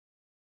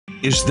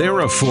Is there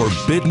a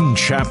forbidden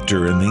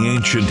chapter in the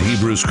ancient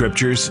Hebrew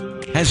Scriptures?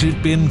 Has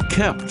it been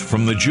kept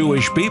from the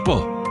Jewish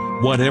people?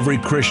 What every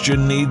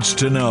Christian needs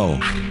to know.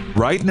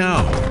 Right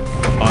now,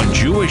 on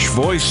Jewish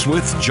Voice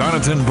with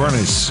Jonathan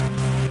Bernis.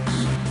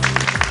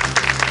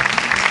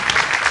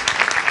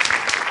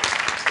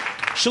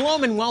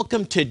 Shalom and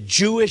welcome to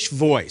Jewish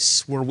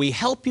Voice, where we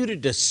help you to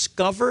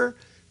discover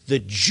the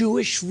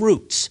Jewish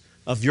roots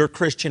of your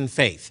Christian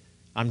faith.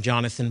 I'm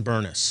Jonathan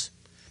Bernis.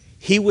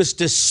 He was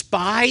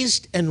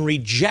despised and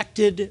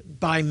rejected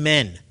by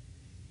men.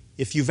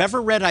 If you've ever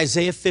read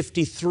Isaiah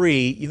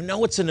 53, you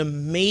know it's an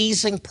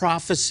amazing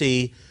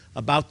prophecy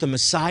about the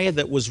Messiah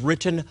that was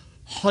written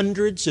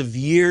hundreds of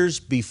years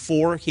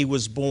before he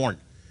was born.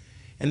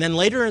 And then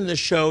later in the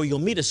show, you'll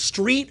meet a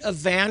street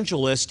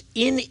evangelist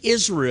in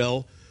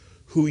Israel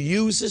who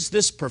uses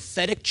this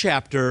prophetic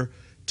chapter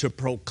to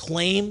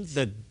proclaim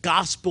the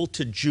gospel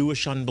to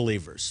Jewish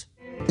unbelievers.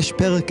 יש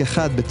פרק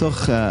אחד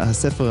בתוך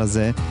הספר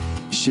הזה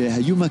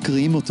שהיו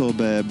מקריאים אותו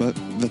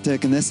בבתי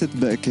הכנסת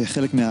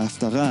כחלק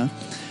מההפטרה,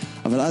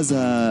 אבל אז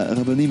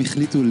הרבנים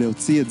החליטו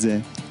להוציא את זה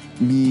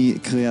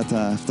מקריאת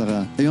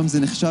ההפטרה. היום זה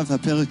נחשב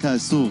הפרק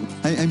האסור.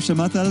 האם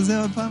שמעת על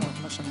זה עוד פעם?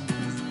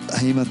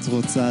 האם את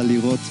רוצה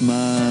לראות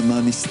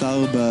מה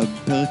נסתר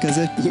בפרק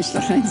הזה? יש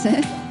לך את זה?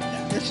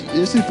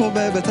 יש לי פה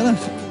בתנ"ך.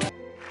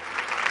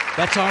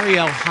 That's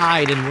Ariel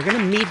Hyde, and we're going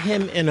to meet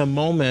him in a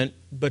moment.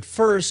 But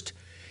first,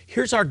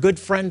 here's our good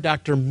friend,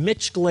 Dr.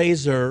 Mitch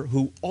Glaser,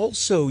 who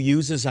also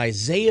uses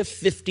Isaiah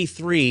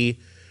 53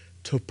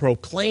 to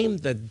proclaim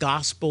the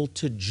gospel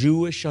to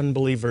Jewish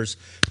unbelievers.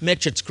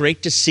 Mitch, it's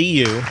great to see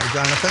you. Hey,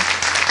 Jonathan.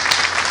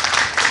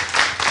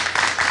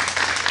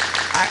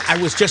 I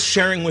was just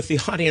sharing with the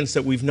audience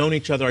that we've known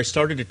each other. I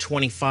started at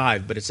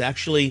 25, but it's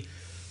actually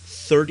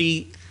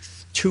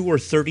 32 or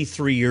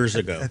 33 years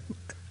ago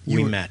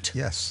we met.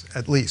 Yes,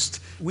 at least.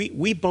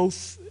 We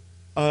both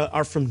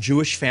are from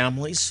Jewish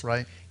families.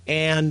 Right.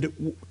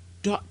 And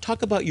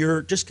talk about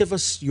just give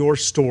us your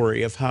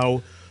story of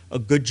how a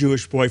good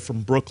Jewish boy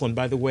from Brooklyn,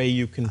 by the way,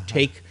 you can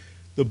take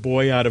the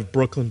boy out of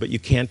Brooklyn, but you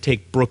can't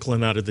take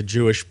Brooklyn out of the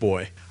Jewish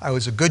boy. I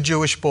was a good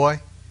Jewish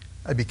boy.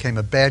 I became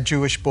a bad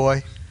Jewish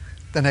boy.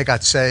 Then I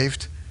got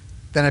saved.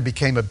 Then I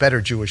became a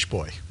better Jewish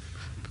boy,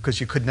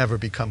 because you could never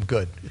become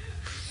good.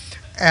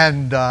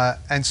 And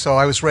so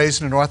I was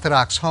raised in an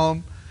Orthodox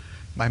home.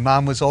 My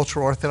mom was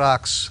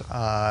ultra-Orthodox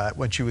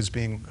when she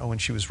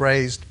was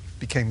raised.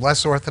 Became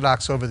less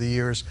Orthodox over the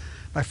years.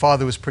 My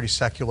father was pretty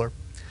secular.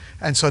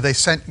 And so they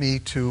sent me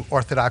to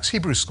Orthodox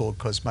Hebrew school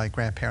because my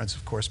grandparents,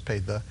 of course,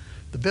 paid the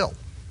bill.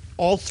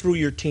 All through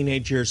your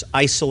teenage years,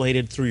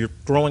 isolated through your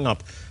growing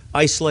up,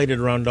 isolated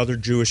around other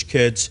Jewish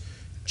kids,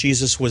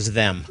 Jesus was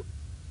them.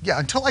 Yeah,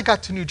 until I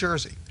got to New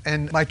Jersey.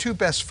 And my two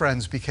best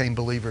friends became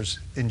believers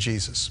in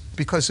Jesus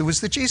because it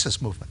was the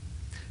Jesus movement.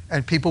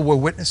 And people were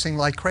witnessing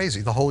like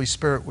crazy. The Holy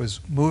Spirit was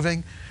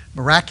moving.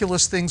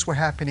 Miraculous things were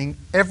happening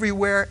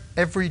everywhere,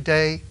 every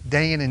day,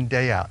 day in and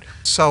day out.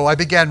 So I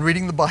began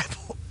reading the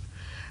Bible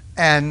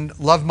and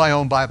loved my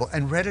own Bible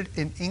and read it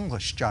in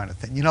English,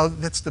 Jonathan. You know,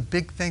 that's the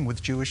big thing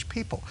with Jewish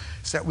people,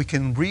 is that we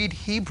can read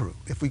Hebrew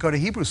if we go to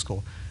Hebrew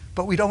school,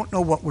 but we don't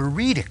know what we're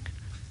reading.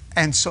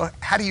 And so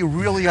how do you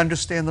really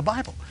understand the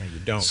Bible? No, you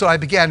don't. So I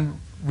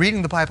began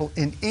reading the Bible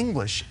in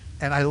English,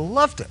 and I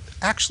loved it,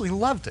 actually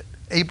loved it.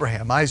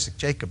 Abraham, Isaac,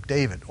 Jacob,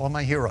 David, all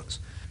my heroes.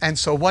 And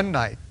so one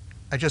night,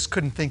 I just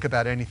couldn't think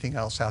about anything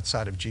else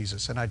outside of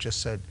Jesus. And I just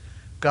said,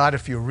 God,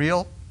 if you're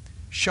real,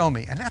 show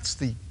me. And that's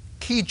the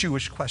key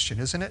Jewish question,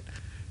 isn't it?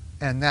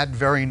 And that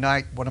very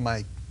night, one of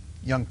my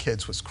young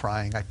kids was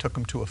crying. I took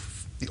him to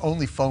the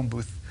only phone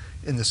booth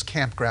in this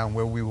campground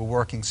where we were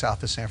working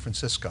south of San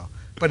Francisco.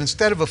 But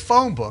instead of a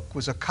phone book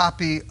was a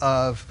copy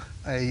of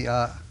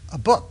a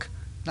book.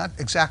 Not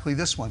exactly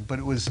this one, but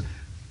it was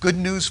Good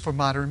News for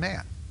Modern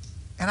Man.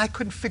 And I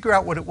couldn't figure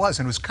out what it was.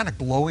 And it was kind of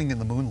glowing in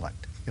the moonlight,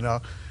 you know.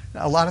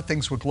 A lot of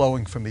things were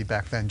glowing for me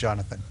back then,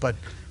 Jonathan, but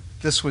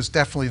this was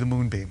definitely the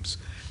moonbeams.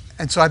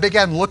 And so I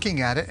began looking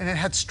at it, and it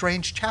had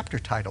strange chapter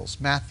titles: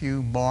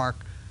 Matthew, Mark,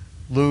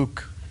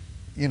 Luke,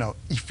 you know,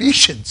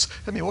 Ephesians.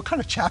 I mean, what kind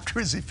of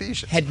chapter is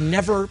Ephesians? Had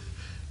never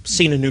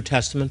seen a New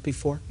Testament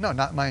before? No,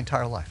 not my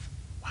entire life.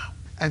 Wow.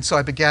 And so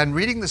I began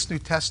reading this New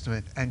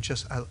Testament, and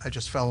I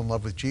just fell in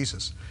love with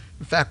Jesus.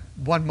 In fact,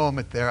 one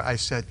moment there, I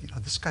said, you know,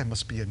 this guy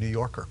must be a New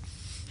Yorker.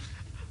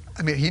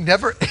 I mean, he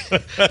never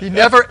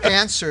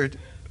answered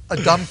a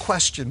dumb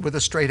question with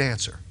a straight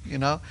answer, you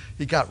know?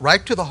 He got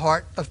right to the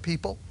heart of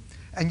people,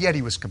 and yet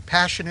he was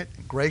compassionate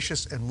and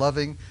gracious and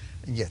loving,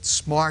 and yet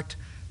smart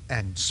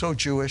and so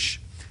Jewish.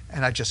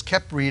 And I just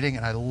kept reading,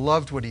 and I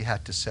loved what he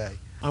had to say.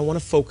 I want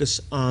to focus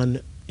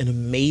on an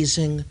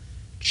amazing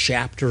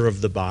chapter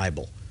of the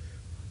Bible,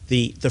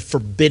 the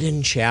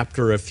forbidden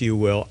chapter, if you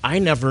will. I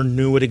never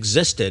knew it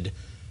existed,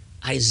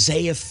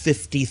 Isaiah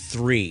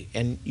 53.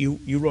 And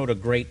you wrote a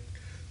great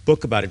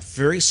book about it.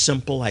 Very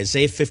simple,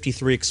 Isaiah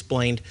 53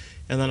 explained.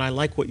 And then I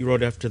like what you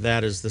wrote after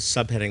that as the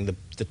subheading,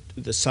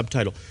 the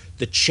subtitle,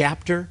 the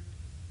chapter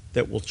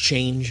that will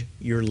change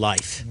your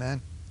life.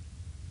 Amen.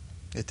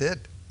 It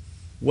did.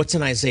 What's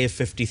in Isaiah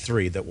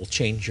 53 that will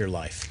change your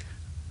life?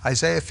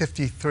 Isaiah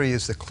 53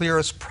 is the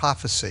clearest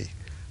prophecy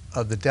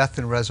of the death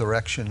and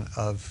resurrection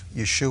of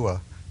Yeshua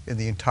in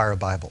the entire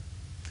Bible.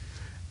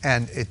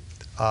 And it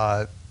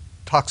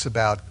talks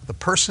about the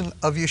person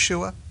of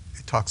Yeshua.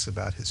 It talks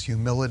about his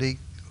humility,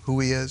 who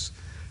he is.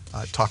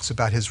 It talks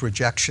about his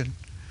rejection.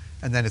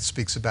 And then it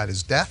speaks about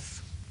his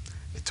death.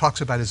 It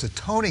talks about his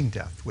atoning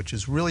death, which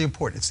is really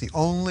important. It's the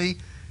only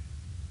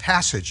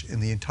passage in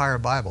the entire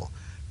Bible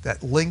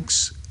that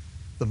links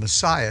the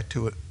Messiah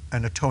to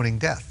an atoning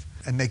death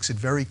and makes it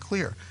very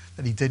clear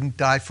that he didn't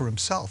die for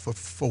himself or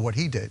for what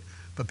he did,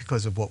 but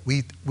because of what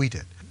we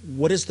did.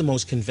 What is the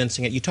most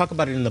convincing, you talk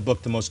about it in the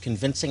book, the most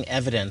convincing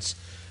evidence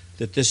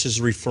that this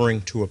is referring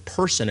to a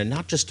person, and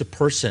not just a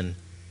person,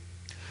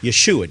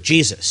 Yeshua,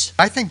 Jesus?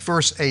 I think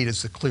verse 8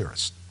 is the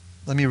clearest.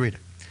 Let me read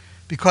it.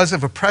 Because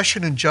of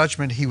oppression and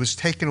judgment he was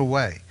taken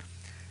away.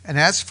 And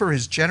as for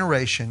his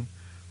generation,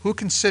 who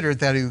considered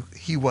that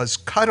he was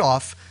cut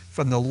off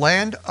from the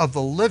land of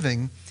the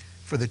living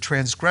for the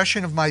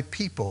transgression of my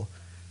people,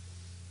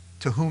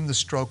 to whom the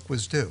stroke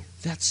was due.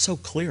 That's so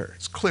clear.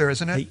 It's clear,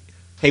 isn't it?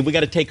 Hey, we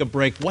got to take a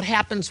break. What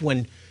happens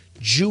when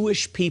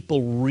Jewish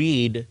people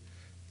read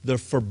the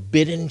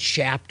forbidden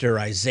chapter,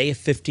 Isaiah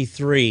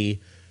 53,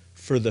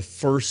 for the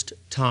first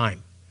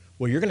time?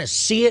 Well, you're going to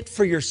see it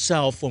for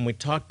yourself when we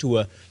talk to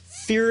a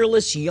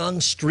fearless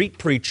young street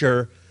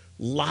preacher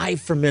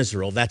live from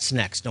Israel. That's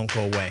next. Don't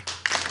go away.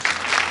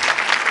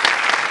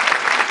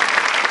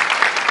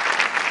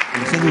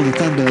 לכן הוא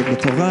נתן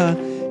בתורה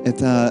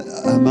את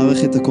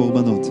המערכת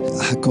הקורבנות.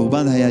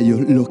 הקורבן היה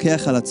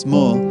לוקח על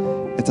עצמו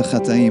את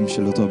החטאים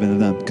של אותו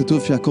בן אדם.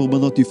 כתוב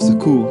שהקורבנות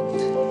יפסקו,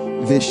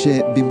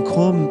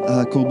 ושבמקום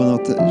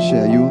הקורבנות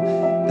שהיו,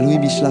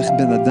 אלוהים ישלח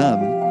בן אדם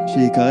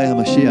שיקרא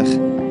המשיח.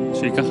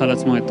 שיקח על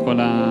עצמו את כל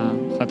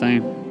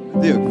החטאים.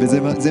 בדיוק,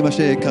 וזה מה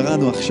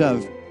שקראנו עכשיו.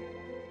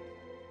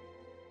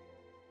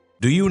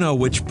 Do you know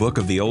which book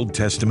of the Old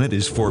Testament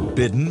is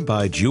forbidden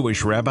by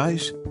Jewish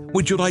rabbis?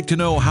 Would you like to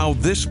know how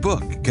this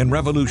book can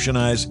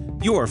revolutionize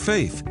your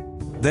faith?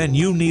 Then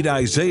you need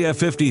Isaiah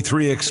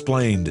 53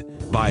 Explained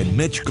by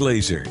Mitch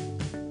Glaser.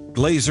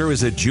 Glaser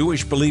is a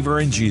Jewish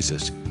believer in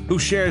Jesus who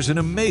shares an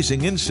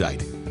amazing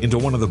insight into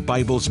one of the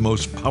Bible's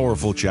most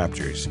powerful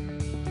chapters.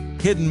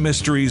 Hidden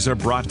mysteries are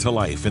brought to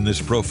life in this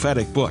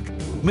prophetic book,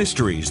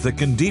 mysteries that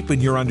can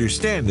deepen your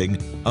understanding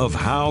of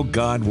how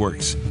God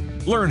works.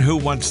 Learn who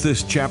wants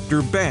this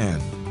chapter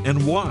banned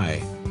and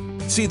why.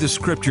 See the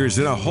scriptures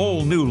in a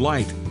whole new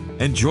light.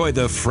 Enjoy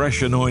the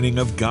fresh anointing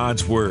of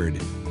God's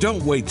Word.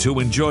 Don't wait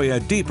to enjoy a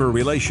deeper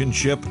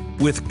relationship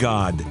with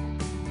God.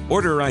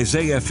 Order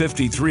Isaiah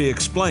 53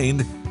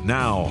 Explained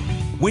now.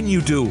 When you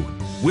do,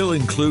 we'll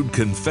include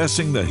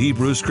Confessing the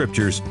Hebrew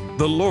Scriptures,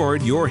 The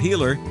Lord Your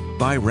Healer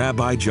by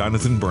Rabbi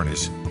Jonathan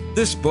Bernis.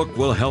 This book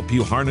will help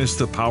you harness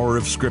the power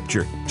of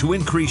Scripture to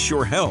increase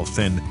your health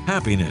and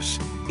happiness.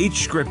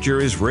 Each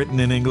scripture is written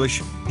in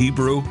English,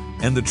 Hebrew,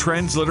 and the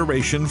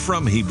transliteration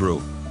from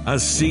Hebrew. A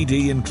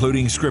CD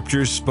including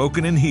scriptures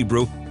spoken in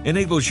Hebrew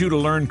enables you to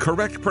learn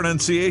correct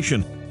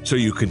pronunciation so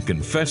you can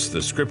confess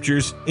the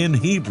scriptures in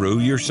Hebrew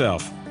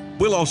yourself.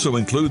 We'll also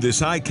include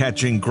this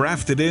eye-catching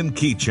grafted-in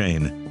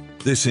keychain.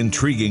 This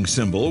intriguing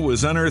symbol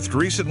was unearthed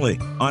recently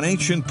on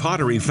ancient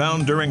pottery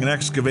found during an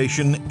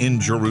excavation in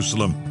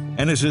Jerusalem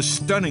and is a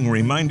stunning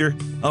reminder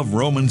of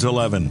Romans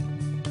 11.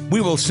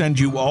 We will send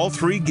you all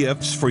 3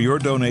 gifts for your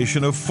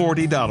donation of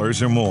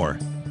 $40 or more.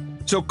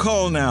 So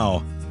call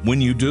now. When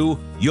you do,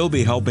 you'll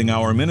be helping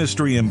our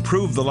ministry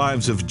improve the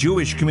lives of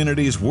Jewish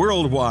communities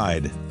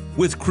worldwide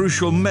with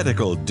crucial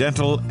medical,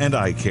 dental, and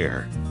eye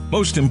care.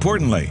 Most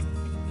importantly,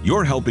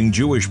 you're helping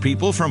Jewish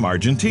people from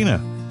Argentina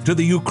to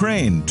the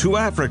Ukraine to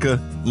Africa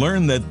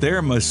learn that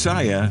their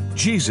Messiah,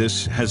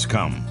 Jesus, has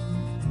come.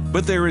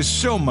 But there is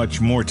so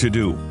much more to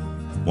do.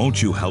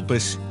 Won't you help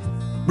us?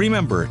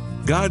 Remember,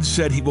 God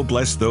said He will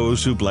bless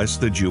those who bless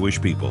the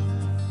Jewish people.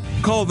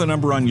 Call the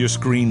number on your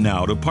screen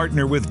now to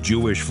partner with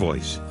Jewish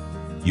Voice.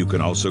 You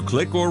can also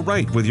click or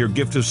write with your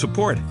gift of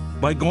support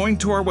by going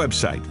to our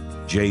website,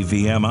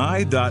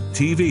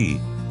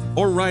 jvmi.tv,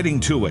 or writing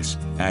to us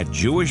at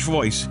Jewish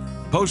Voice,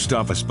 Post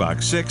Office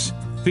Box 6,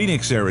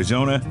 Phoenix,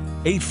 Arizona,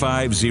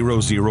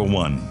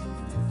 85001.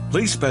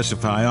 Please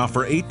specify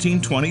offer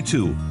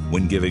 1822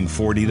 when giving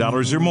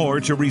 $40 or more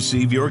to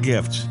receive your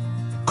gifts.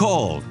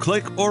 Call,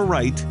 click, or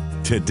write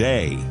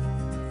today.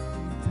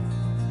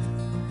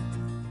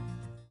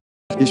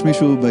 יש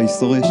מישהו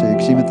בהיסטוריה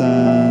שהגשים את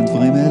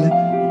הדברים האלה?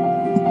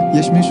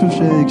 יש מישהו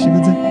שהגשים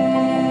את זה?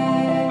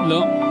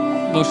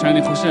 לא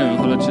שאני חושב,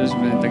 יכול להיות שיש,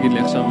 ותגיד לי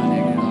עכשיו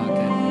ואני אגיד,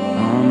 כן.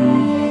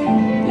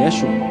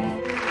 ישו.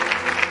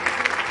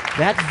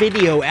 That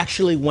video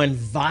actually went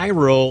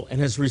viral and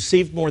has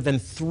received more than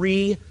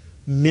 3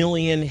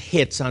 million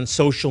hits on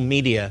social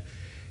media.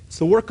 It's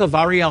the work of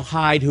Ariel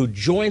Hyde, who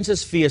joins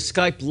us via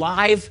Skype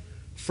live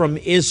from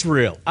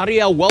Israel.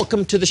 Ariel,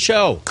 welcome to the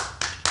show.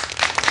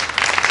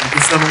 Thank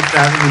you so much for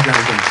having me,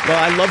 Jonathan.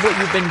 Well, I love what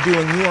you've been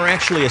doing. You are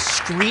actually a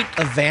street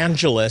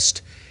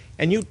evangelist.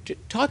 And you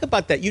talk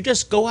about that. You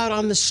just go out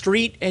on the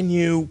street and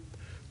you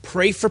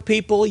pray for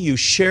people, you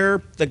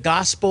share the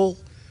gospel.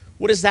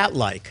 What is that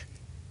like?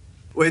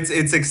 Well,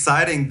 it's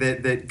exciting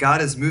that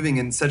God is moving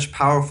in such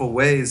powerful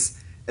ways.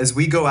 As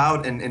we go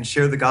out and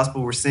share the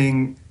gospel, we're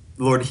seeing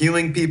the Lord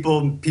healing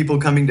people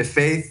coming to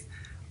faith.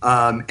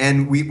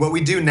 And what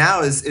we do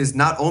now is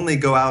not only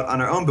go out on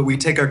our own, but we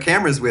take our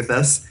cameras with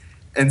us.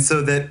 And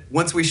so that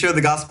once we share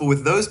the gospel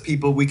with those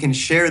people, we can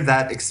share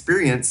that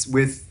experience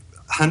with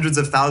hundreds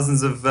of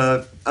thousands of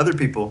other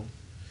people.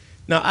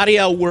 Now,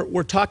 Ariel,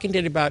 we're talking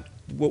today about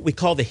what we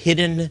call the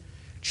hidden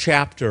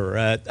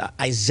chapter,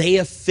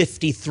 Isaiah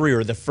 53,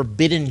 or the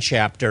forbidden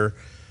chapter.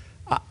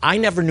 I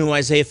never knew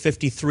Isaiah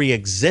 53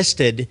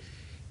 existed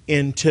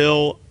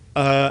until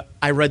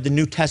I read the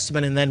New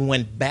Testament and then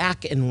went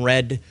back and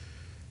read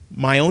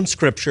my own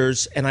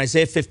scriptures, and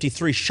Isaiah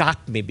 53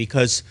 shocked me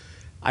because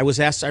I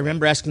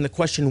remember asking the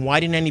question, why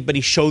didn't anybody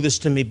show this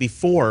to me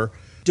before?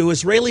 Do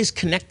Israelis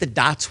connect the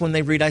dots when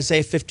they read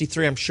Isaiah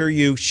 53? I'm sure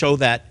you show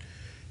that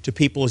to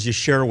people as you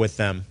share with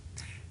them.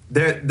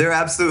 They're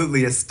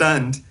absolutely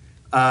stunned.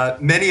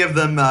 Many of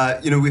them,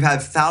 we've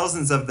had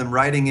thousands of them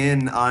writing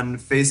in on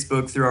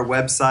Facebook through our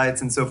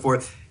websites and so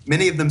forth.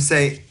 Many of them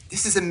say,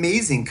 this is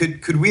amazing.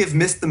 Could we have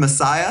missed the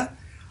Messiah?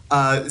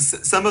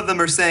 Some of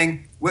them are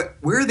saying, where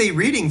are they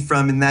reading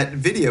from in that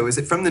video? Is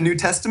it from the New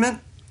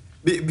Testament?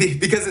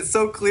 Because it's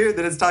so clear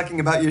that it's talking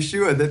about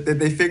Yeshua that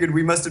they figured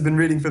we must have been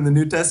reading from the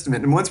New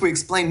Testament. And once we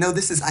explain, no,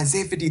 this is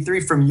Isaiah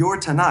 53 from your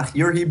Tanakh,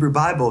 your Hebrew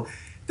Bible,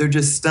 they're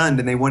just stunned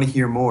and they want to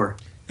hear more.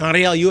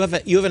 Ariel, you have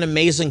an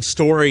amazing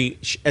story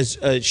as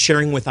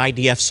sharing with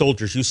IDF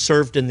soldiers. You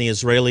served in the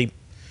Israeli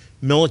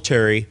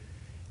military,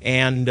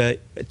 and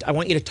I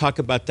want you to talk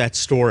about that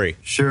story.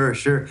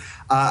 Sure.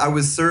 I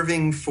was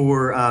serving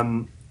for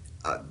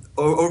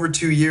over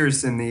 2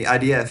 years in the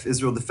IDF,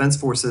 Israel Defense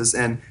Forces,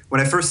 and when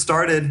I first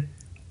started,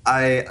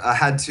 I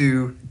had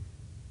to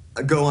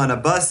go on a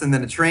bus and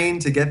then a train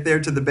to get there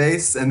to the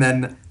base, and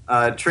then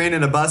train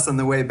and a bus on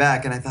the way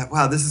back, and I thought,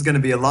 wow, this is going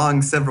to be a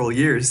long several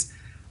years.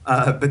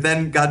 But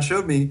then God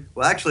showed me,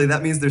 well, actually,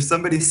 that means there's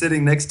somebody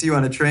sitting next to you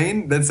on a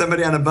train, then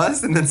somebody on a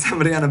bus, and then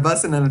somebody on a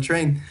bus and on a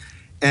train.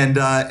 And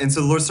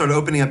so the Lord started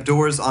opening up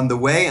doors on the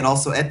way and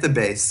also at the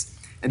base.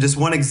 And just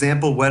one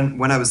example,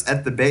 when I was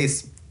at the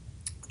base,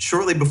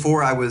 shortly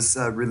before I was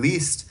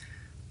released,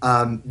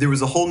 there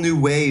was a whole new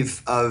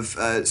wave of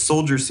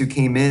soldiers who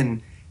came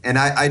in. And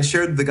I'd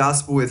shared the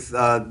gospel with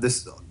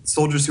the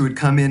soldiers who had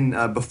come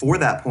in before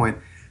that point.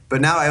 But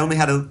now I only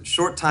had a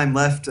short time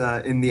left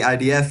in the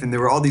IDF, and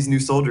there were all these new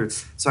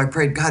soldiers. So I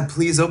prayed, God,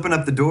 please open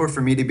up the door for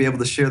me to be able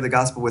to share the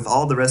gospel with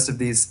all the rest of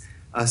these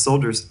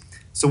soldiers.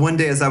 So one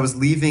day as I was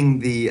leaving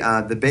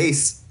the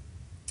base,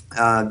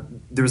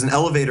 there was an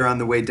elevator on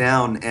the way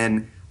down,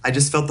 and I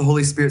just felt the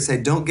Holy Spirit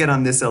say, don't get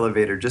on this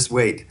elevator, just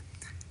wait.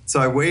 So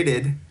I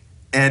waited,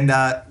 and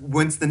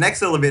once the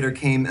next elevator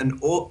came, an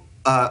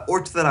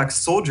Orthodox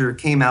soldier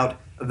came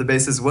out of the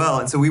base as well,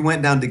 and so we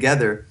went down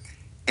together.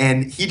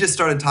 And he just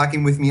started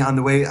talking with me on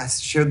the way. I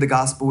shared the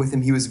gospel with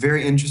him. He was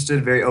very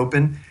interested, very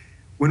open.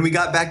 When we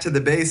got back to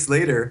the base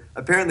later,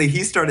 apparently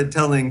he started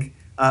telling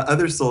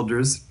other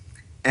soldiers,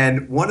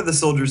 and one of the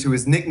soldiers, who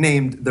was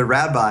nicknamed the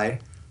Rabbi,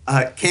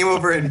 came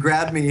over and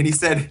grabbed me, and he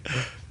said,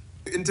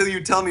 until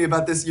you tell me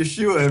about this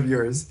Yeshua of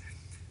yours.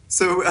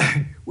 So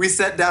we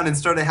sat down and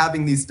started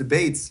having these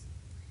debates,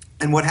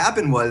 and what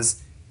happened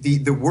was the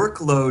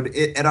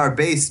workload at our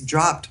base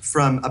dropped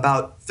from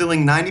about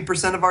filling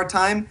 90% of our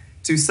time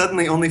to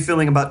suddenly only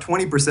filling about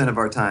 20% of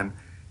our time.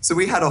 So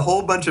we had a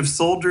whole bunch of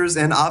soldiers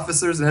and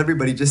officers and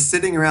everybody just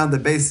sitting around the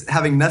base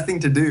having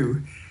nothing to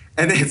do.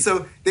 And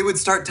so they would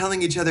start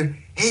telling each other,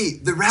 hey,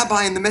 the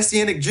rabbi and the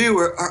Messianic Jew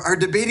are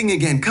debating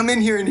again. Come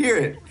in here and hear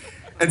it.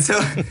 And so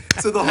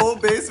the whole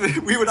base,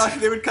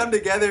 they would come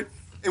together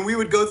and we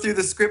would go through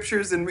the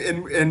scriptures and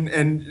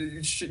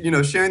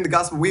sharing the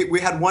gospel.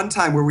 We had one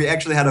time where we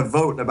actually had a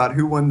vote about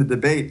who won the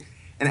debate.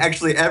 And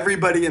actually,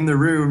 everybody in the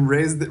room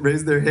raised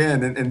their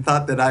hand and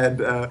thought that I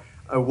had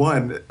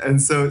won.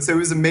 And so it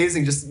was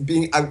amazing just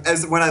being.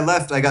 When I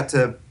left,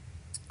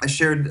 I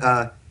shared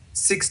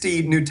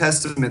 60 New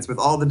Testaments with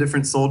all the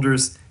different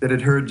soldiers that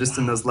had heard just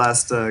in those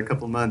last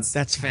couple months.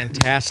 That's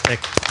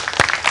fantastic.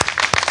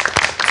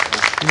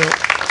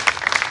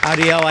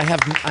 Ariel, I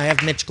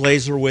have Mitch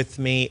Glazer with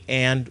me,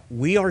 and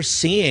we are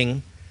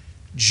seeing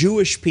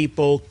Jewish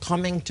people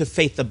coming to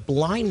faith. The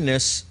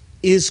blindness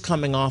is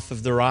coming off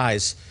of their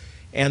eyes.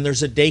 And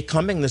there's a day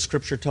coming, the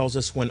scripture tells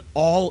us, when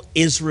all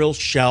Israel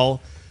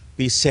shall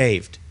be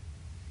saved.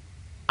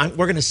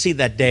 We're going to see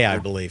that day, I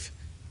believe.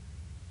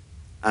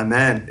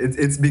 Amen.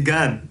 It's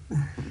begun.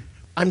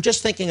 I'm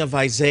just thinking of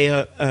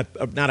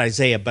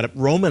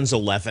Romans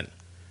 11,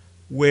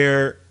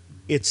 where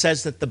it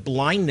says that the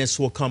blindness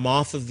will come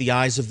off of the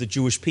eyes of the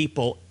Jewish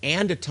people,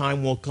 and a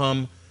time will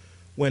come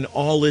when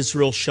all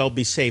Israel shall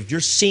be saved. You're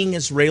seeing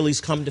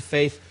Israelis come to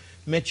faith.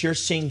 Mitch, you're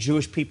seeing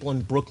Jewish people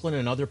in Brooklyn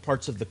and other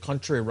parts of the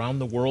country around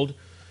the world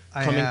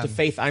coming to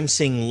faith. I'm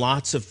seeing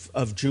lots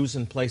of Jews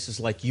in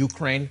places like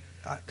Ukraine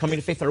coming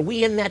to faith. Are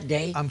we in that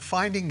day? I'm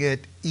finding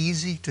it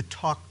easy to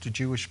talk to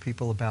Jewish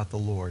people about the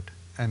Lord.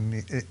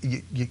 and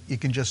you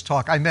can just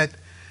talk. I met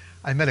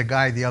a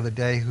guy the other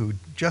day who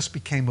just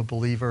became a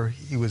believer.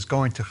 He was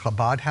going to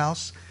Chabad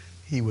house.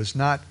 He was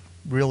not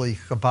really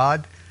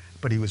Chabad,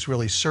 but he was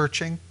really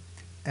searching.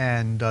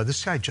 And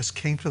this guy just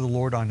came to the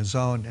Lord on his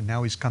own, and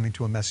now he's coming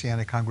to a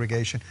Messianic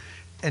congregation.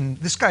 And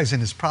this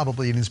guy's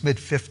probably in his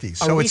mid-50s.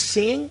 So Are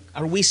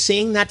we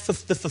seeing that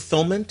the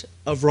fulfillment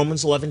of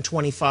Romans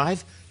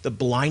 11:25? The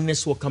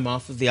blindness will come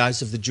off of the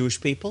eyes of the Jewish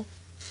people?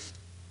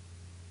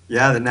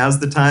 Yeah, now's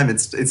the time.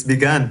 It's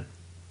begun.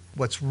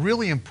 What's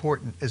really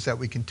important is that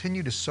we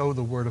continue to sow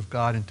the Word of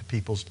God into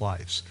people's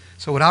lives.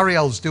 So what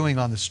Ariel is doing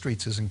on the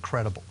streets is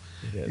incredible.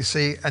 You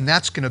see, and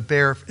that's going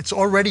to it's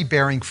already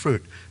bearing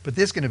fruit, but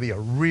there's going to be a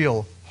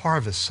real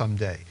harvest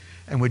someday.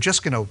 And we're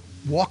just going to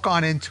walk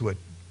on into it,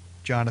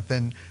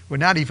 Jonathan. We're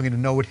not even going to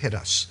know it hit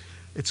us.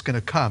 It's going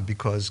to come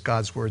because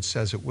God's Word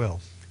says it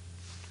will.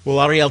 Well,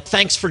 Ariel,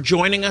 thanks for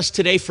joining us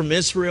today from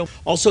Israel.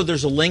 Also,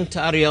 there's a link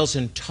to Ariel's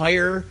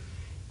entire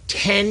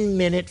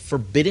 10-minute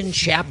Forbidden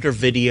Chapter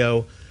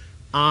video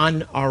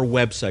on our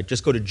website.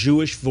 Just go to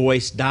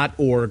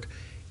jewishvoice.org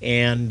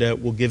and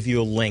we'll give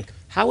you a link.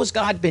 How has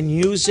God been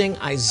using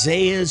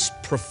Isaiah's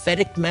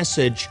prophetic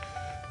message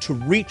to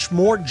reach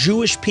more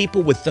Jewish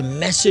people with the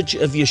message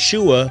of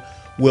Yeshua?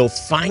 We'll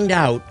find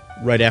out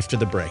right after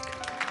the break.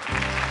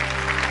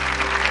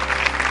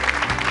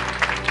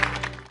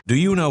 Do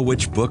you know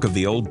which book of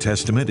the Old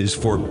Testament is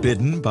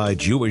forbidden by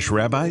Jewish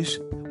rabbis?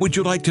 Would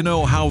you like to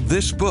know how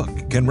this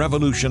book can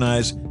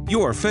revolutionize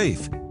your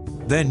faith?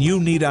 Then you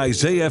need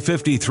Isaiah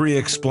 53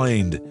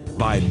 Explained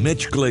by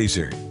Mitch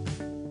Glaser.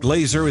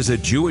 Glaser is a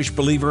Jewish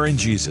believer in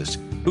Jesus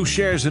who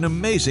shares an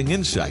amazing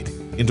insight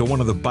into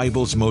one of the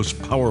Bible's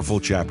most powerful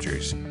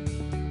chapters.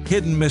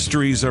 Hidden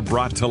mysteries are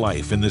brought to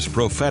life in this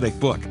prophetic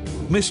book,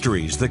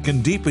 mysteries that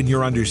can deepen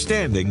your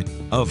understanding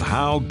of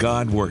how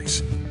God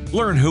works.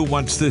 Learn who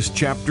wants this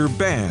chapter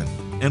banned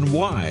and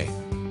why.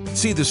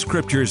 See the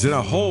scriptures in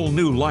a whole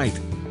new light.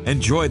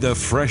 Enjoy the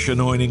fresh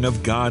anointing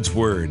of God's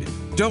Word.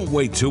 Don't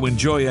wait to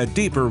enjoy a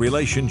deeper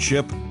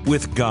relationship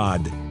with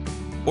God.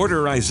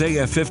 Order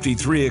Isaiah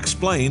 53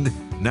 Explained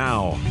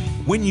now.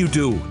 When you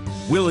do,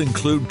 we'll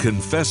include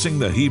Confessing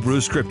the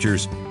Hebrew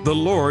Scriptures, The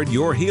Lord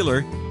Your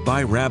Healer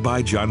by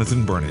Rabbi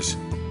Jonathan Bernis.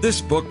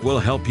 This book will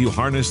help you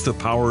harness the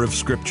power of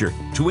Scripture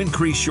to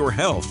increase your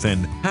health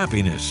and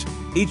happiness.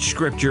 Each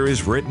scripture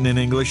is written in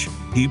English,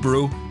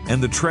 Hebrew,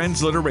 and the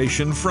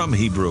transliteration from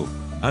Hebrew.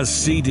 A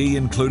CD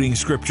including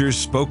scriptures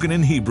spoken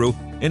in Hebrew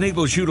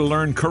enables you to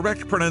learn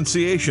correct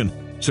pronunciation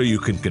so you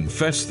can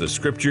confess the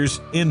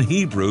scriptures in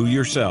Hebrew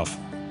yourself.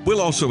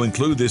 We'll also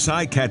include this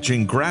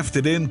eye-catching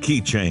grafted-in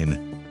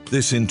keychain.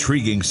 This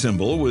intriguing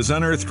symbol was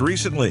unearthed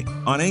recently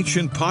on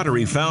ancient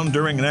pottery found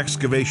during an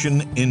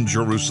excavation in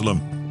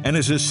Jerusalem and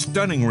is a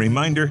stunning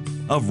reminder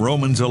of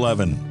Romans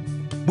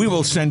 11. We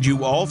will send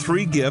you all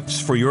 3 gifts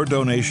for your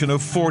donation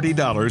of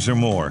 $40 or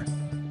more.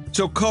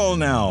 So call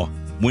now.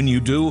 When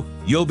you do,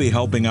 you'll be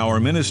helping our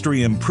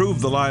ministry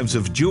improve the lives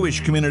of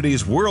Jewish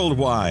communities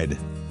worldwide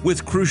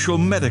with crucial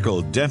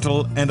medical,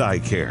 dental, and eye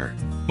care.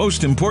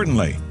 Most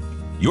importantly,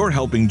 you're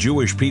helping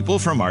Jewish people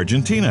from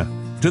Argentina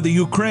to the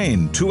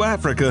Ukraine to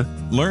Africa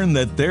learn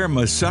that their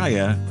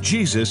Messiah,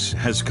 Jesus,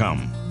 has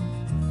come.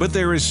 But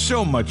there is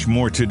so much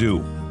more to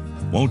do.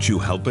 Won't you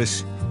help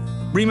us?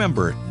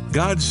 Remember,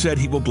 God said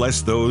He will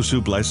bless those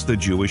who bless the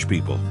Jewish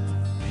people.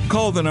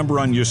 Call the number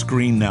on your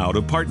screen now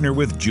to partner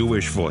with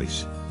Jewish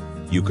Voice.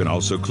 You can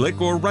also click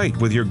or write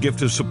with your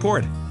gift of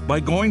support by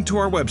going to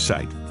our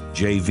website,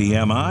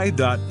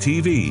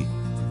 jvmi.tv,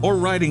 or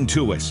writing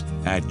to us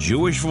at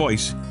Jewish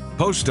Voice,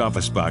 Post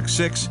Office Box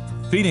 6,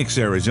 Phoenix,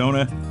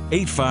 Arizona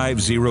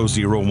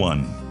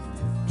 85001.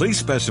 Please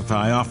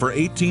specify offer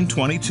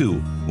 1822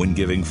 when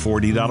giving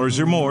 $40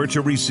 or more to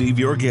receive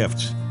your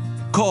gifts.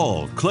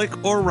 Call,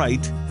 click, or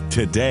write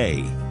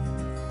today.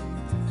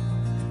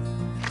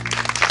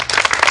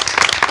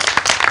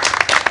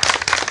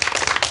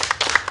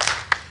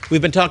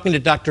 We've been talking to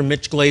Dr.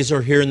 Mitch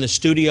Glaser here in the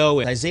studio.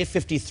 Isaiah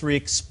 53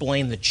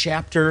 Explained, the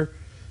chapter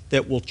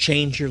that will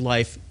change your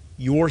life.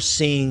 You're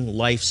seeing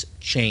life's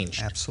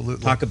change.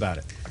 Absolutely. Talk about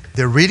it.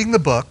 They're reading the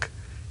book,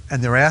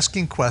 and they're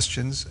asking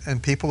questions,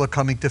 and people are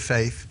coming to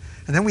faith.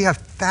 And then we have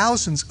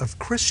thousands of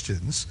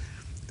Christians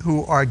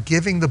who are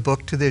giving the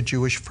book to their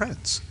Jewish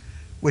friends,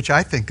 which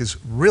I think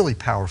is really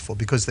powerful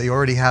because they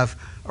already have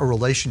a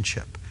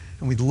relationship.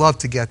 And we'd love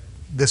to get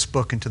this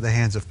book into the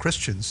hands of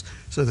Christians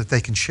so that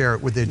they can share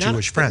it with their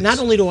Jewish friends. Not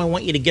only do I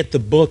want you to get the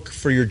book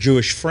for your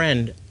Jewish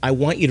friend, I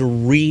want you to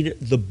read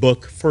the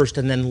book first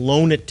and then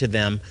loan it to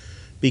them,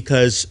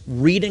 because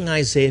reading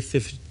Isaiah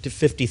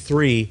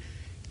 53,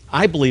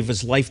 I believe,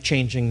 is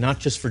life-changing, not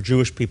just for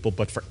Jewish people,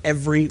 but for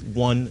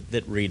everyone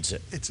that reads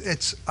it.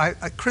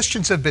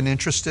 Christians have been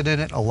interested in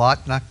it a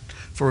lot, not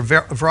for a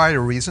variety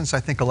of reasons.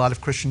 I think a lot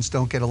of Christians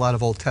don't get a lot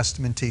of Old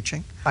Testament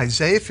teaching.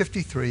 Isaiah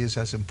 53 is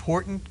as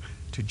important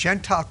to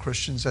Gentile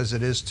Christians as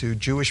it is to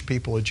Jewish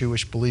people or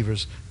Jewish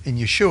believers in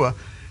Yeshua,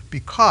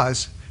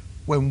 because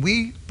when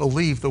we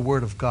believe the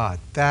Word of God,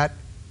 that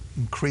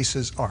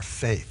increases our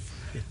faith.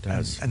 It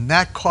does. And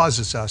that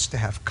causes us to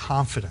have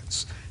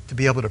confidence to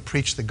be able to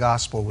preach the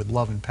gospel with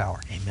love and power.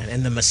 Amen.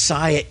 And the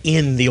Messiah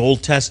in the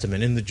Old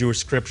Testament, in the Jewish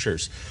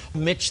scriptures.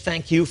 Mitch,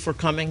 thank you for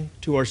coming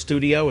to our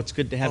studio. It's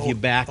good to have you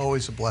back.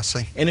 Always a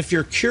blessing. And if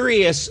you're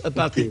curious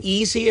about the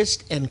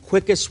easiest and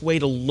quickest way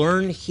to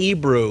learn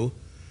Hebrew,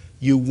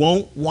 you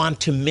won't want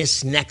to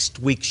miss next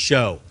week's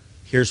show.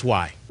 Here's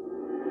why.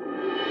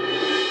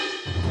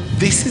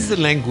 This is a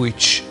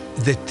language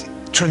that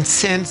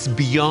transcends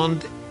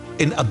beyond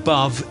and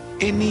above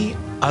any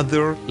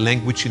other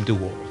language in the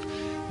world.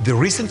 The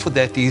reason for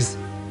that is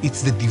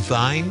it's the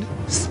divine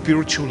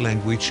spiritual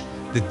language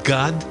that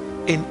God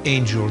and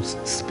angels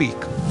speak.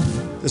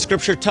 The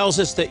scripture tells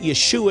us that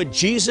Yeshua,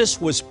 Jesus,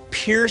 was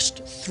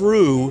pierced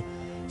through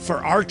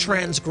for our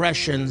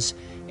transgressions,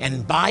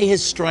 and by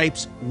his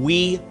stripes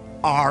we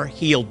are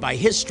healed. By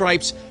his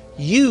stripes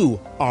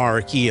you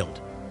are healed.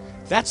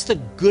 That's the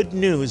good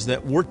news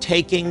that we're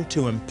taking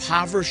to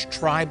impoverished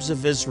tribes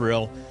of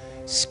Israel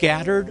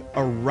scattered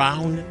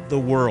around the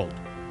world.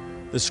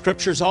 The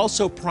scriptures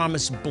also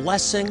promise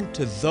blessing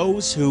to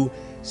those who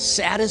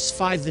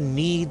satisfy the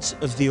needs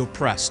of the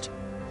oppressed.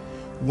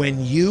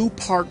 When you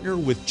partner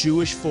with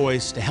Jewish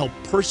Voice to help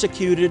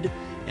persecuted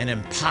and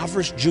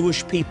impoverished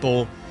Jewish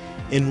people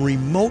in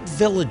remote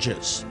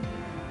villages,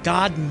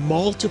 God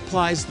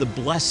multiplies the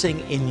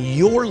blessing in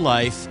your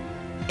life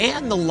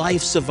and the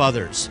lives of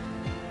others.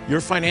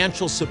 Your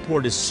financial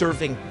support is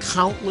serving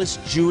countless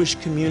Jewish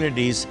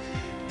communities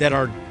that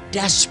are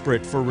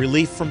desperate for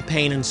relief from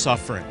pain and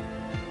suffering.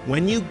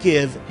 When you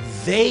give,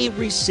 they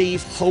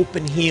receive hope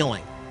and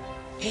healing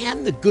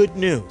and the good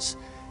news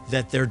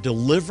that their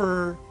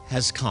deliverer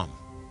has come.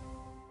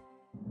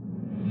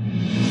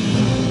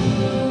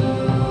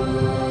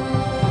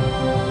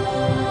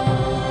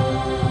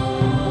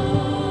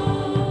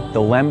 The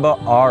Lemba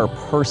are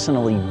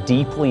personally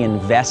deeply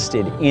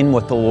invested in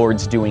what the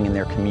Lord's doing in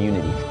their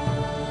community.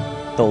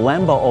 The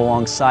Lemba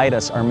alongside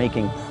us are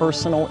making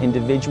personal,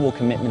 individual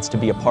commitments to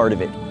be a part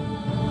of it.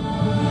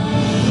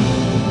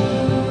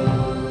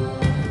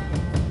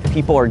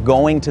 People are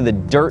going to the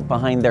dirt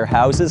behind their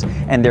houses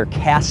and they're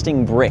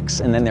casting bricks,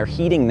 and then they're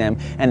heating them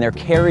and they're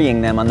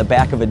carrying them on the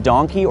back of a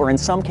donkey, or in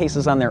some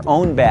cases on their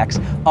own backs,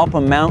 up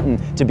a mountain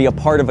to be a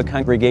part of a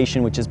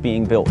congregation which is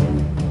being built.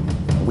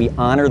 We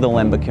honor the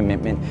Lemba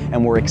commitment,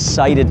 and we're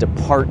excited to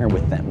partner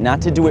with them,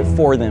 not to do it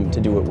for them, to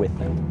do it with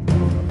them.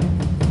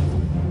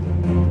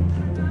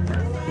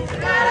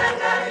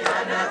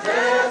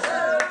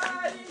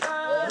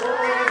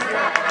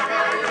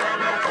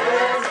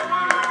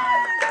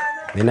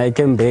 When I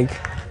came back,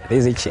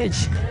 there's a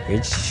church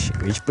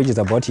which preaches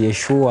about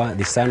Yeshua,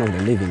 the Son of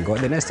the Living God.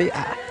 Then I say,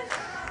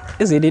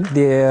 isn't it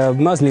the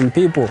Muslim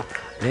people?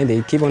 Then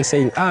they keep on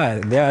saying,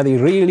 they are the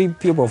really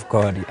people of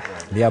God.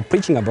 They are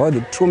preaching about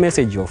the true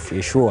message of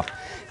Yeshua.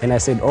 And I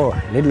said,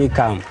 let me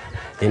come.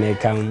 Then I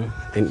come.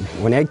 Then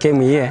when I came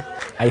here,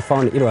 I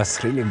found it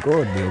was really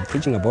good. They were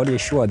preaching about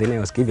Yeshua. Then I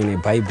was given a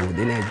Bible.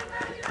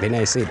 Then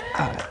I said,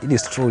 it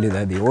is truly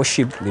that they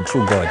worship the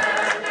true God.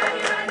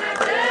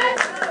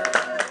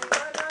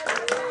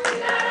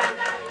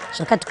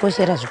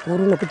 Zvakatikoshera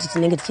zvikuru nokuti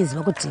tinenge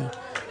tichiziva kuti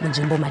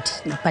munzvimbo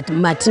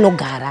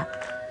matinogara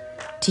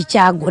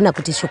tichagona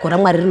kuti shoko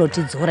raMwari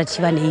rinotidzora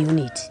tichiva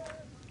neunity.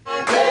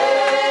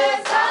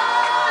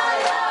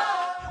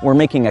 We're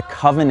making a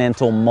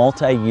covenantal,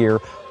 multi-year,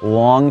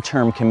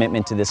 long-term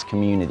commitment to this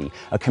community,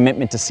 a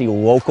commitment to see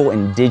local,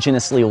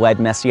 indigenously led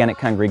Messianic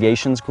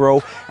congregations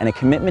grow, and a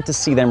commitment to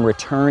see them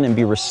return and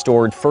be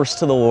restored first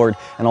to the Lord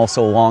and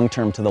also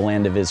long-term to the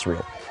land of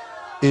Israel.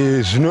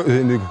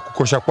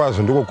 Kukosha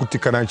kwazo ndiko kuti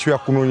kana nchiuya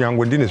kuno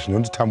nyangwe ndine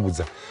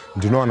zvinonditambudza,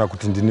 ndinoona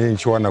kuti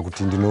ndichiwana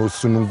kuti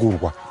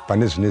ndinosunungurwa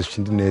pane zvine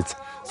zvichindinetsa.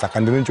 Saka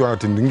ndinochiwana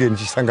kuti ndinge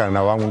ndichisangana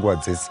navamwe nguva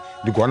dzese,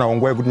 ndigowana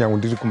nguva yekuti nyangwe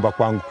ndiri kumba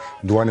kwangu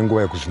ndiwane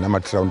nguva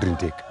yekuzvinamatira ndiri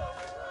ndega.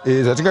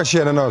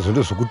 Zvatingashiyana nazvo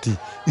ndezvokuti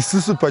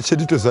isusu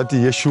pachedu toziva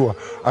kuti Yeshua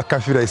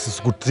akafira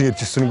isusu kuti tinge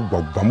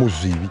tichisunungurwa kubva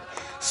muzvivi.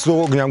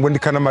 So nyangwe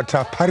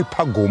ndikanamata pari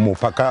pagomo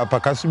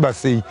pakasviba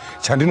sei,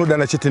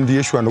 chandinodana chete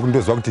ndiYeshua nokuti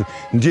ndoziva kuti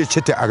ndiye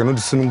chete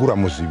akanondisunungura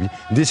muzvivi,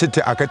 ndiye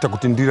chete akaita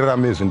kuti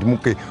ndirarame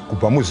ndimuke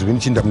kubva muzvivi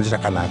ndichienda mune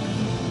chakanaka.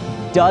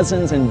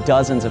 Dozens and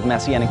dozens of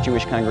Messianic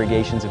Jewish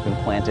congregations have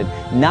been planted,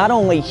 not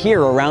only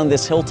here around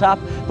this hilltop,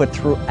 but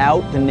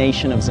throughout the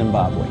nation of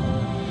Zimbabwe.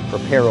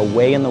 Prepare a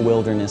way in the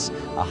wilderness,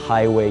 a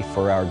highway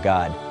for our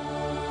God.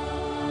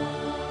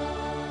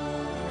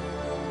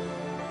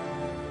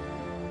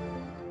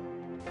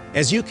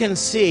 As you can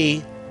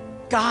see,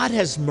 God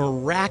has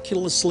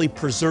miraculously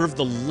preserved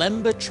the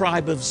Lemba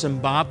tribe of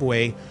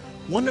Zimbabwe,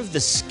 one of the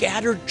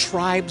scattered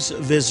tribes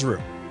of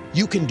Israel.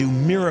 You can do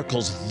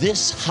miracles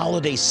this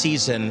holiday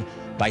season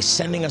by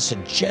sending us a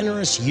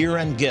generous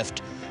year-end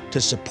gift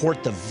to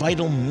support the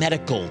vital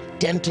medical,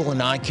 dental,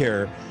 and eye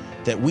care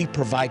that we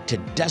provide to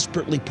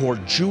desperately poor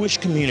Jewish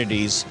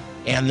communities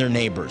and their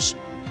neighbors.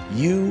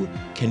 You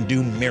can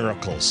do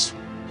miracles.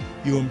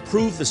 You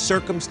improve the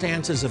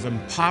circumstances of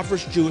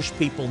impoverished Jewish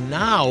people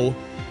now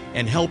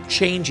and help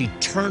change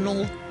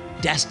eternal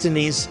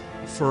destinies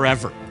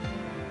forever.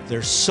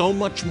 There's so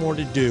much more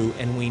to do,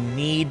 and we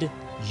need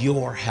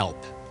your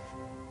help.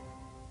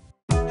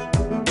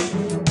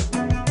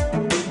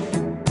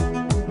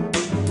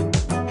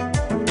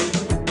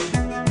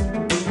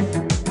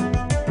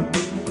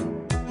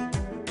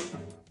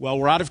 Well,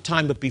 we're out of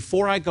time, but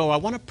before I go, I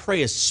want to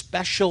pray a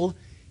special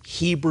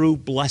Hebrew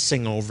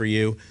blessing over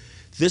you.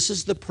 This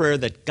is the prayer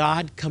that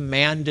God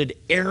commanded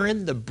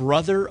Aaron, the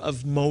brother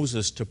of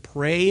Moses, to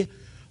pray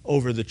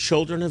over the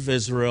children of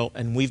Israel,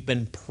 and we've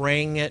been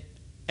praying it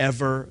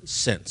ever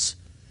since.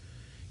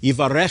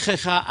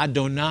 Yivarechecha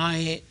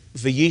Adonai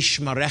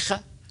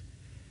v'yishmarecha,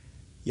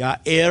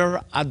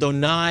 Ya'er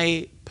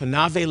Adonai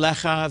panav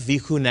elecha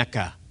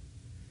v'chuneka,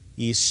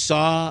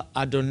 Yisa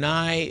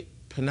Adonai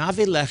panav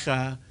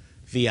elecha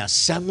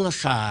v'yasem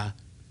lecha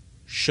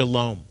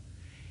shalom.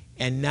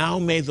 And now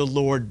may the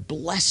Lord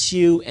bless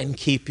you and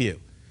keep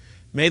you.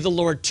 May the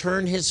Lord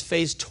turn His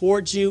face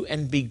towards you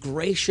and be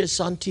gracious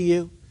unto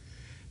you.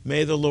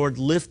 May the Lord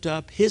lift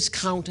up His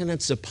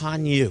countenance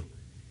upon you.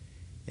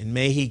 And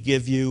may He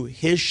give you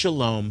His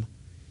shalom,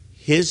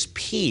 His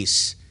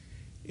peace,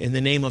 in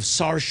the name of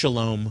Sar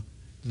Shalom,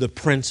 the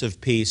Prince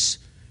of Peace,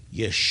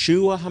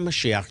 Yeshua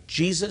HaMashiach,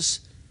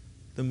 Jesus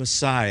the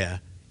Messiah.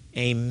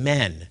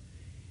 Amen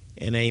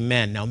and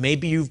amen. Now,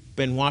 maybe you've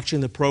been watching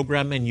the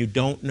program and you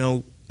don't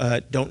know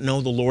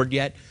the Lord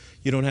yet.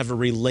 You don't have a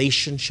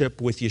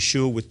relationship with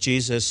Yeshua, with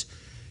Jesus.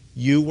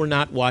 You were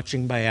not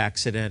watching by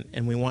accident,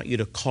 and we want you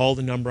to call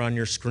the number on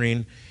your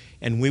screen,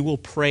 and we will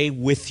pray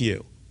with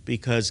you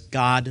because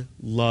God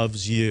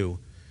loves you,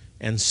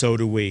 and so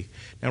do we.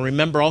 Now,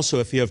 remember also,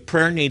 if you have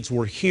prayer needs,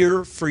 we're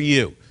here for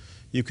you.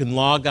 You can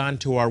log on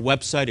to our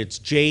website. It's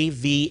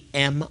jvmi.tv.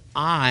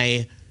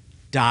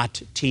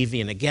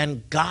 And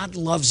again, God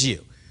loves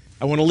you.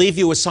 I want to leave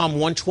you with Psalm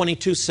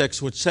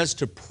 122:6, which says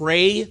to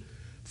pray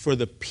for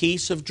the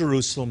peace of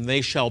Jerusalem.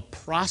 They shall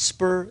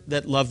prosper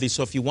that love thee.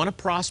 So if you want to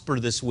prosper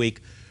this week,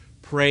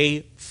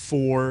 pray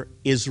for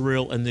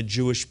Israel and the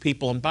Jewish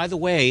people. And by the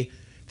way,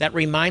 that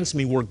reminds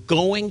me, we're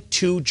going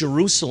to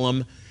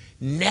Jerusalem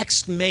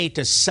next May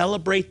to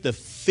celebrate the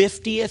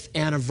 50th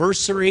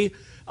anniversary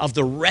of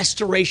the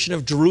restoration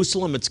of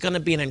Jerusalem. It's going to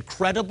be an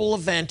incredible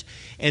event,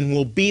 and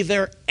we'll be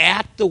there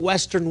at the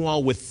Western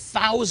Wall with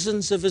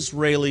thousands of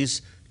Israelis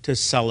to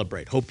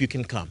celebrate. Hope you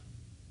can come.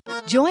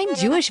 Join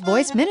Jewish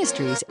Voice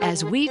Ministries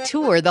as we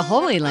tour the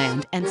Holy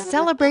Land and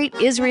celebrate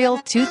Israel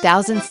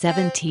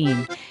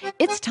 2017.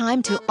 It's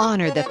time to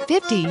honor the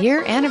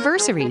 50-year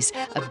anniversaries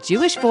of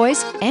Jewish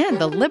Voice and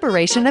the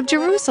liberation of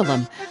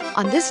Jerusalem.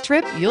 On this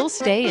trip, you'll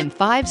stay in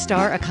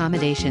 5-star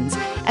accommodations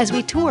as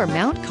we tour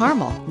Mount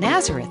Carmel,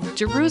 Nazareth,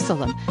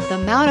 Jerusalem, the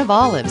Mount of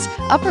Olives,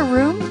 Upper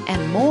Room,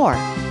 and more.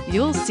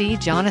 You'll see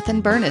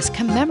Jonathan Bernis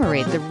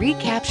commemorate the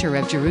recapture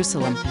of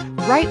Jerusalem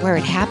right where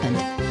it happened.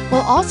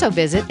 We'll also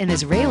visit an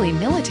Israeli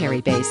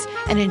military base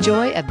and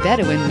enjoy a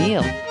Bedouin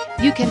meal.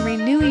 You can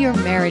renew your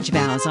marriage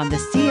vows on the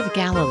Sea of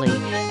Galilee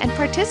and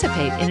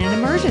participate in an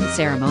immersion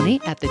ceremony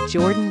at the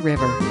Jordan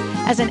River.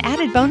 As an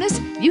added bonus,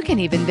 you can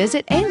even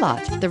visit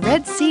Eilat, the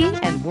Red Sea,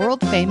 and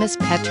world-famous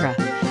Petra.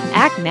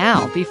 Act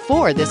now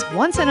before this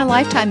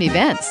once-in-a-lifetime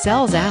event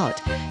sells out.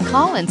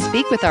 Call and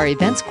speak with our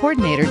events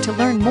coordinator to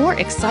learn more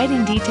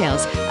exciting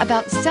details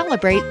about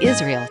Celebrate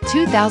Israel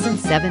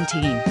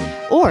 2017.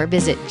 Or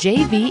visit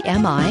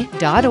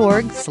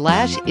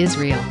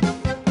jvmi.org/Israel.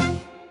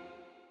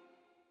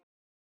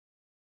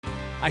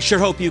 I sure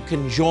hope you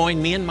can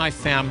join me and my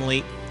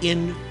family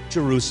in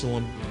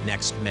Jerusalem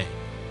next May.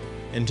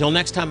 Until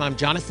next time, I'm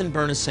Jonathan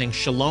Bernis saying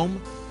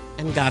shalom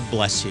and God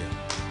bless you.